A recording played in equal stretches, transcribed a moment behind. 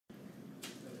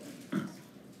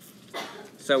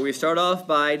So we start off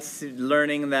by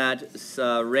learning that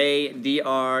ray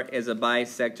dr is a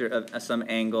bisector of some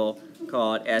angle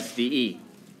called SDE.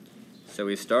 So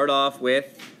we start off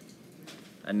with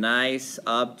a nice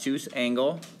obtuse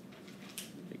angle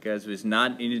because it's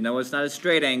not, you know, it's not a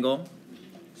straight angle.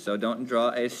 So don't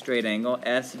draw a straight angle.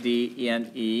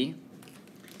 SDE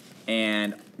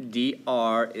and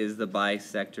dr is the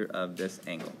bisector of this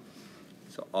angle.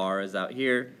 So r is out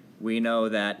here. We know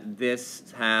that this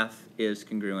half is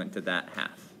congruent to that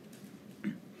half.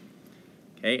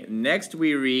 Okay, next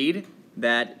we read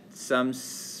that some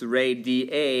ray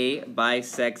dA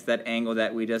bisects that angle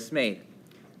that we just made.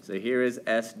 So here is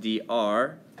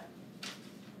SDR.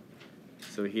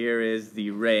 So here is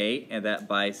the ray, and that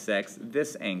bisects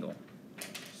this angle.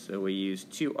 So we use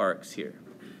two arcs here.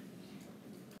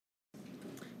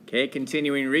 Okay,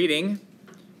 continuing reading.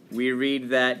 We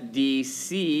read that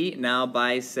DC now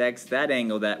bisects that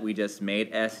angle that we just made,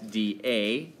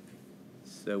 SDA.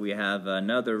 So we have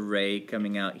another ray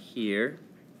coming out here,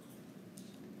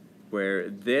 where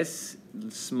this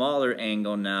smaller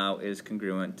angle now is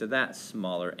congruent to that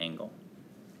smaller angle.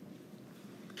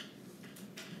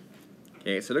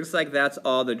 Okay, so it looks like that's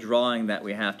all the drawing that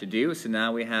we have to do. So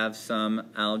now we have some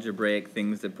algebraic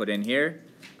things to put in here.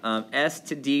 S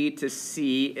to D to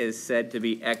C is said to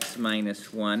be x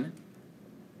minus 1.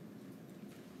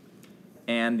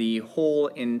 And the whole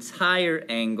entire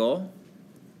angle,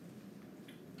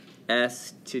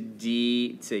 S to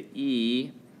D to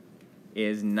E,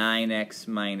 is 9x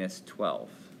minus 12.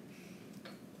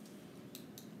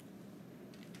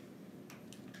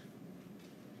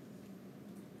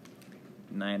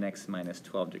 (9x minus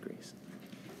 12 degrees).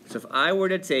 So if I were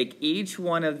to take each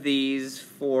one of these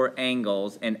four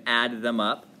angles and add them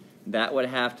up, that would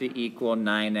have to equal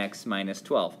 9x minus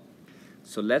 12.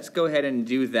 So let's go ahead and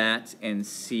do that and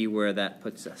see where that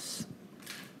puts us.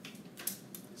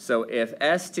 So if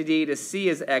S to D to C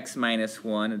is x minus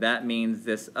 1, that means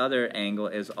this other angle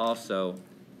is also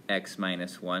x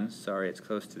minus 1. Sorry, it's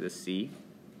close to the C.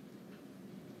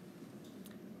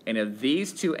 And if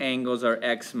these two angles are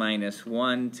x minus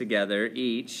 1 together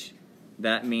each,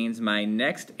 that means my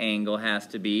next angle has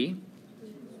to be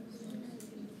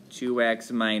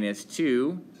 2x minus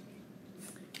 2.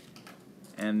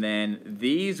 And then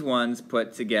these ones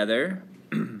put together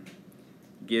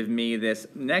give me this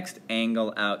next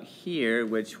angle out here,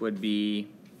 which would be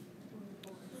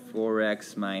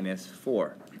 4x minus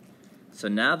 4. So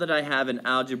now that I have an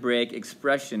algebraic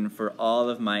expression for all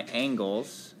of my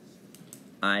angles,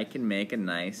 I can make a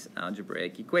nice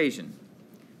algebraic equation.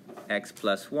 X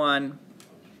plus 1,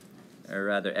 or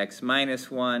rather x minus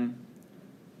 1,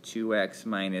 2x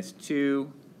minus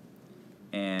 2,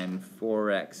 and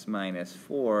 4x minus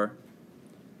 4.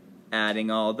 Adding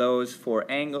all those four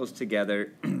angles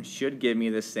together should give me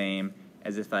the same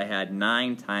as if I had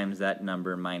 9 times that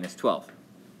number minus 12.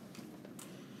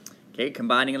 Okay,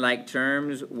 combining like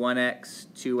terms, 1x,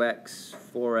 2x,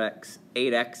 4x,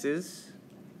 8x's.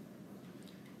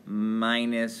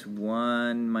 Minus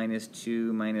 1, minus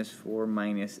 2, minus 4,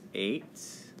 minus 8.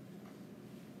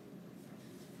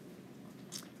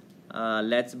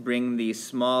 Let's bring the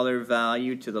smaller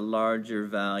value to the larger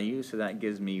value, so that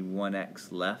gives me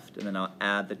 1x left, and then I'll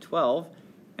add the 12,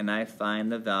 and I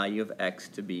find the value of x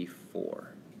to be 4.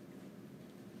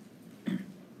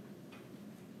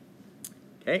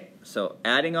 Okay, so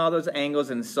adding all those angles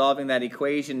and solving that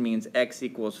equation means x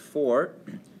equals 4.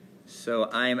 So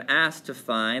I am asked to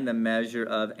find the measure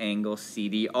of angle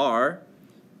CDR,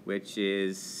 which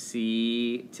is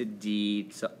C to D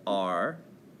to R,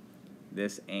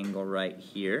 this angle right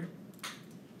here.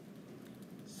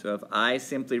 So if I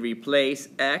simply replace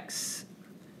x,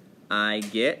 I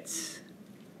get,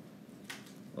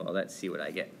 well, let's see what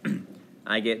I get.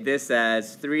 I get this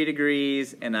as 3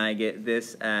 degrees, and I get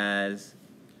this as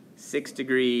 6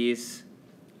 degrees.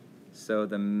 So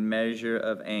the measure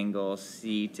of angle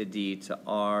C to D to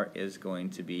R is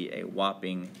going to be a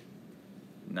whopping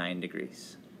 9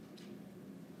 degrees.